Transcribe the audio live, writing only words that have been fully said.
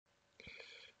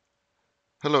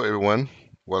Hello everyone,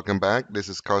 welcome back. This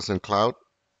is Carson Cloud.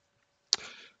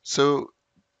 So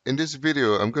in this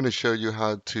video, I'm going to show you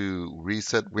how to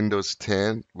reset Windows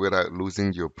 10 without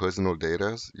losing your personal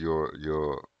data,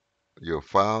 your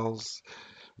files,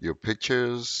 your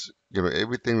pictures,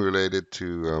 everything related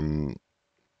to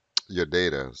your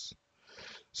data.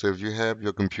 So if you have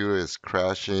your computer is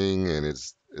crashing and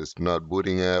it's not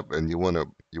booting up and you want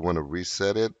to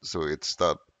reset it so it's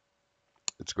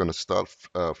going to start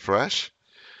fresh.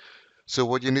 So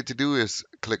what you need to do is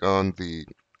click on the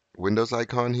Windows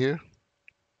icon here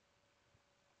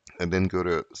and then go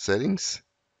to settings,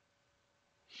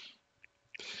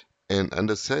 and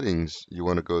under settings you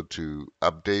want to go to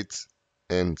updates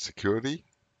and security.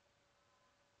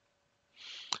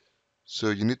 So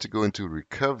you need to go into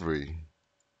recovery.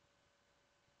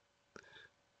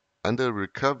 Under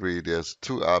recovery there's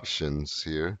two options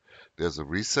here. There's a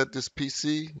reset this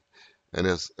PC and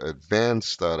there's advanced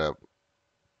startup.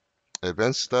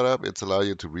 It's allow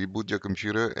you to reboot your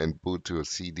computer and boot to a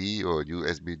CD or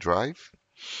USB drive.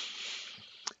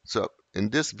 So in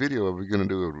this video we're going to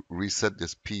do a reset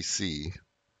this PC.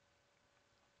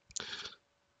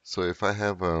 So if I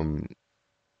have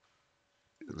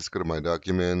let's go to my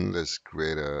document. Let's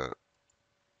create a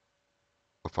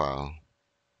file.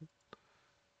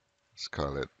 Let's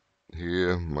call it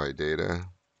here, my data.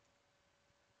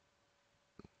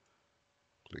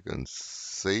 Click on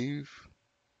save.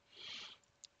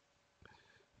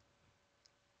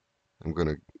 I'm going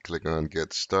to click on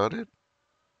get started.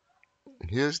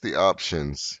 Here's the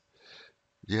options.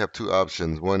 You have two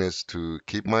options. One is to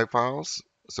keep my files.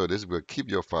 So this will keep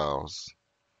your files.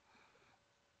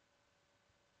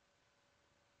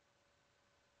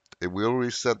 It will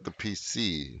reset the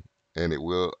PC and it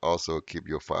will also keep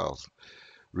your files.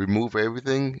 Remove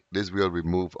everything. This will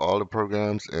remove all the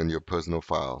programs and your personal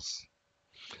files.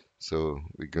 So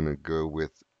we're going to go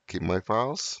with keep my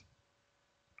files.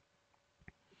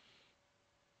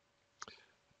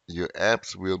 Your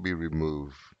apps will be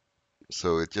removed.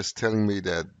 So it's just telling me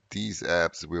that these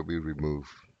apps will be removed.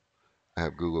 I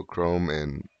have Google Chrome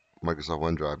and Microsoft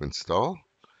OneDrive installed.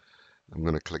 I'm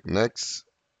going to click next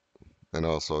and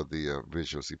also the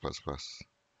Visual C++.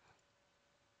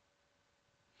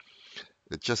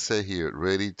 It just say here,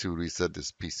 ready to reset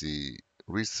this PC.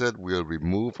 Reset will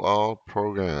remove all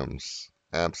programs,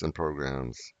 apps and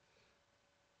programs,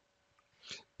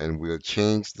 and will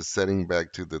change the setting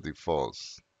back to the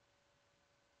defaults.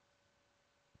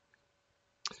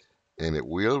 And it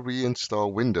will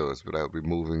reinstall Windows without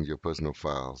removing your personal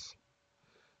files.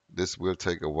 This will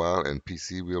take a while and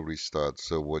PC will restart.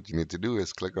 So what you need to do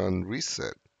is click on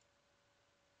reset.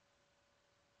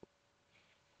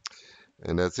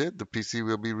 And that's it. The PC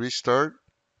will be restart.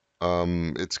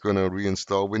 It's going to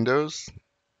reinstall Windows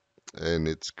and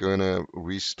it's going to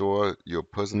restore your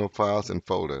personal files and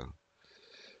folder.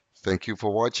 Thank you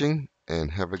for watching and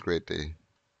have a great day.